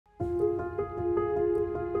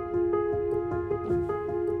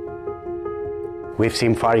We've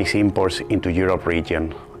seen Far East imports into Europe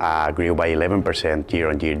region grew by 11% year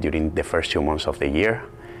on year during the first 2 months of the year.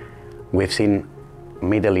 We've seen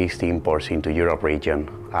Middle East imports into Europe region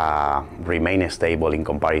remain stable in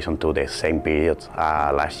comparison to the same period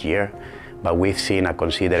last year, but we've seen a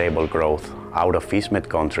considerable growth out of FISMED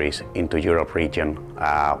countries into Europe region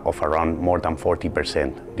of around more than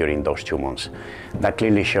 40% during those 2 months. That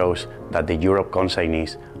clearly shows that the Europe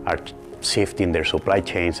consignees are shifting their supply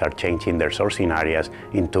chains, are changing their sourcing areas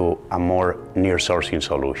into a more near sourcing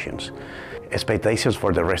solutions. Expectations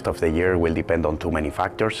for the rest of the year will depend on too many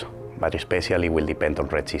factors, but especially will depend on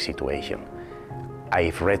Red Sea situation.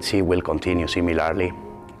 If Red Sea will continue similarly,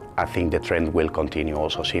 I think the trend will continue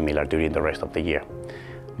also similar during the rest of the year.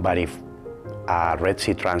 But if Red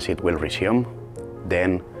Sea transit will resume,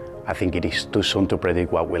 then I think it is too soon to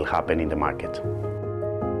predict what will happen in the market.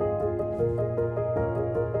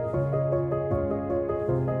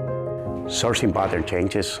 Sourcing pattern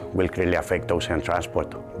changes will clearly affect ocean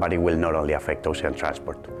transport, but it will not only affect ocean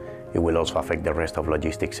transport. It will also affect the rest of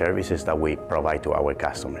logistics services that we provide to our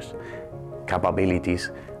customers.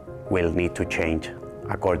 Capabilities will need to change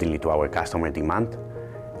accordingly to our customer demand,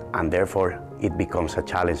 and therefore it becomes a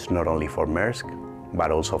challenge not only for Maersk,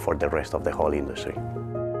 but also for the rest of the whole industry.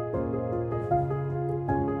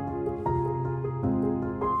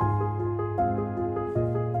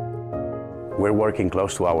 We're working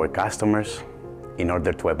close to our customers in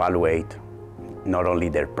order to evaluate not only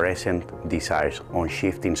their present desires on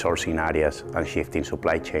shifting sourcing areas and shifting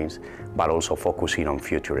supply chains, but also focusing on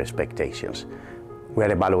future expectations. We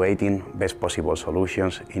are evaluating best possible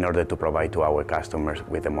solutions in order to provide to our customers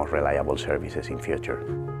with the most reliable services in future.